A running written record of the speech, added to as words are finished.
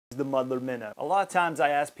The Muddler Minnow. A lot of times I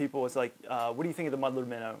ask people, it's like, what do you think of the Muddler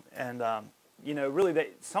Minnow? And you know, really,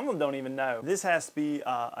 some of them don't even know. This has to be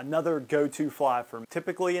another go-to fly for me.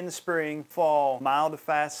 Typically in the spring, fall, mild to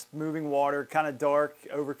fast moving water, kind of dark,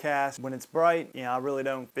 overcast. When it's bright, you know, I really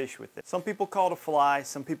don't fish with it. Some people call it a fly,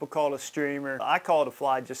 some people call it a streamer. I call it a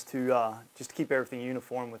fly just to keep everything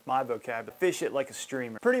uniform with my vocabulary. Fish it like a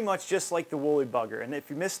streamer. Pretty much just like the woolly bugger. And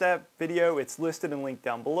if you missed that video, it's listed and linked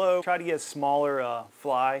down below. Try to get a smaller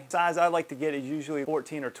fly. The size I like to get is usually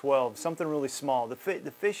 14 or 12, something really small. The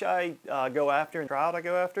fish I go after and trout I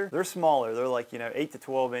go after, they're smaller. They're like, you know, 8 to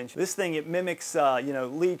 12 inches. This thing, it mimics, you know,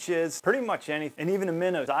 leeches, pretty much anything. And even a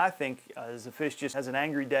minnow, I think, as a fish just has an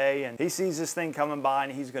angry day and he sees this thing coming by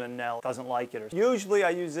and he's gonna nail it, doesn't like it. Usually I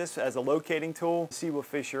use this as a locating tool, see what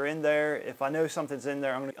fish are in there. If I know something's in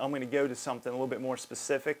there, I'm gonna go to something a little bit more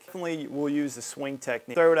specific. Definitely we'll use the swing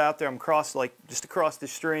technique. Throw it out there, I'm just across the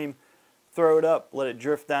stream, throw it up, let it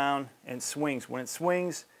drift down, and it swings. When it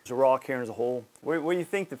swings, there's a rock here and there's a hole. Where you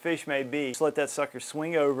think the fish may be, just let that sucker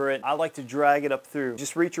swing over it. I like to drag it up through.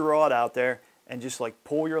 Just reach your rod out there and just like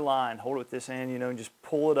pull your line, hold it with this hand, you know, and just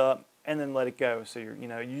pull it up and then let it go. So you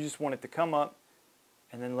know, you just want it to come up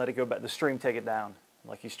and then let it go back. The stream take it down.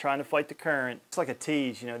 Like he's trying to fight the current. It's like a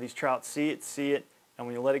tease, you know, these trout see it, and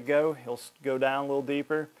when you let it go, he'll go down a little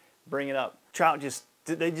deeper, bring it up. Trout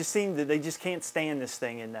they just can't stand this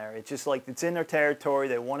thing in there. It's just like it's in their territory,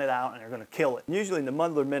 they want it out and they're gonna kill it. Usually in the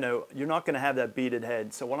Muddler Minnow, you're not gonna have that beaded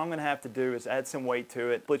head. So what I'm gonna have to do is add some weight to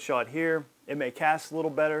it. Split shot here, it may cast a little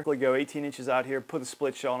better. Go 18 inches out here, put a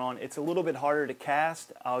split shot on. It's a little bit harder to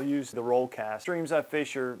cast. I'll use the roll cast. Streams I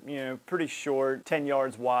fish are, you know, pretty short, 10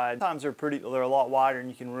 yards wide. Sometimes they're a lot wider and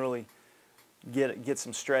you can really get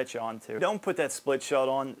some stretch onto. Don't put that split shot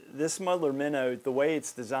on. This Muddler Minnow, the way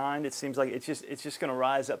it's designed, it seems like it's just going to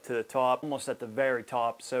rise up to the top, almost at the very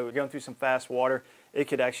top. So going through some fast water, it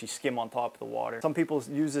could actually skim on top of the water. Some people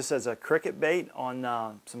use this as a cricket bait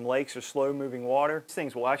on some lakes or slow moving water. These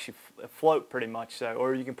things will actually float pretty much, so,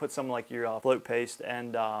 or you can put some like your float paste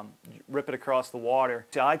and rip it across the water.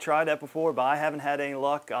 So I tried that before, but I haven't had any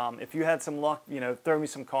luck. If you had some luck, you know, throw me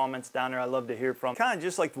some comments down there. I'd love to hear from. Kind of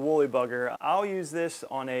just like the woolly bugger, I'll use this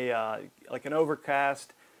on a like an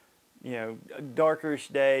overcast, you know, a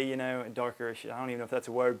darkerish day, you know, darkerish, I don't even know if that's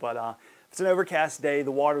a word, but if it's an overcast day,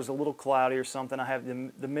 the water's a little cloudy or something, I have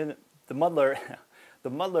the muddler, the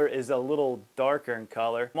muddler is a little darker in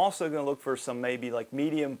color. I'm also going to look for some maybe like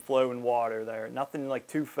medium flow in water there, nothing like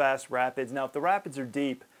too fast rapids. Now if the rapids are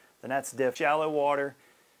deep, then that's different. Shallow water,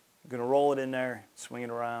 I'm going to roll it in there, swing it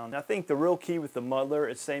around. And I think the real key with the muddler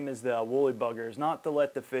is same as the woolly bugger, is not to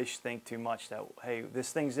let the fish think too much that, hey,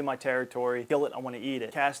 this thing's in my territory, kill it, I want to eat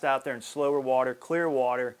it. Cast out there in slower water, clear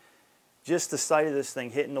water, just the sight of this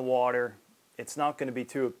thing hitting the water, it's not going to be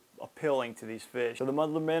too appealing to these fish. So the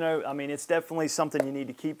Muddler Minnow, I mean, it's definitely something you need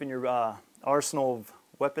to keep in your arsenal of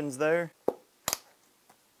weapons there.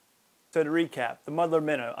 So to recap, the Muddler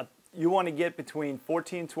Minnow, you want to get between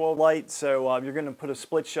 14 and 12 light, so you're going to put a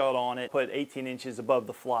split shot on it, put 18 inches above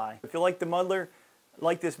the fly. If you like the muddler,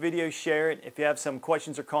 like this video, share it. If you have some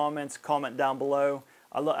questions or comments, comment down below.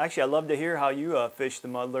 Actually, I'd love to hear how you fish the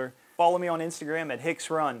muddler. Follow me on Instagram at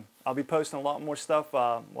Hicks Run. I'll be posting a lot more stuff,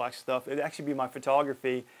 It'll actually be my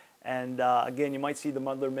photography. And again, you might see the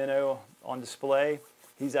Muddler Minnow on display.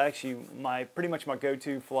 He's actually pretty much my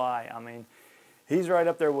go-to fly. I mean, he's right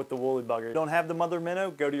up there with the woolly bugger. If you don't have the Muddler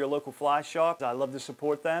Minnow, go to your local fly shop. I love to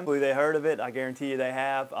support them. Hopefully they heard of it. I guarantee you they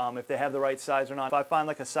have. If they have the right size or not. If I find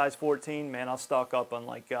like a size 14, man, I'll stock up on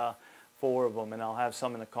like 4 of them and I'll have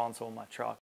some in the console of my truck.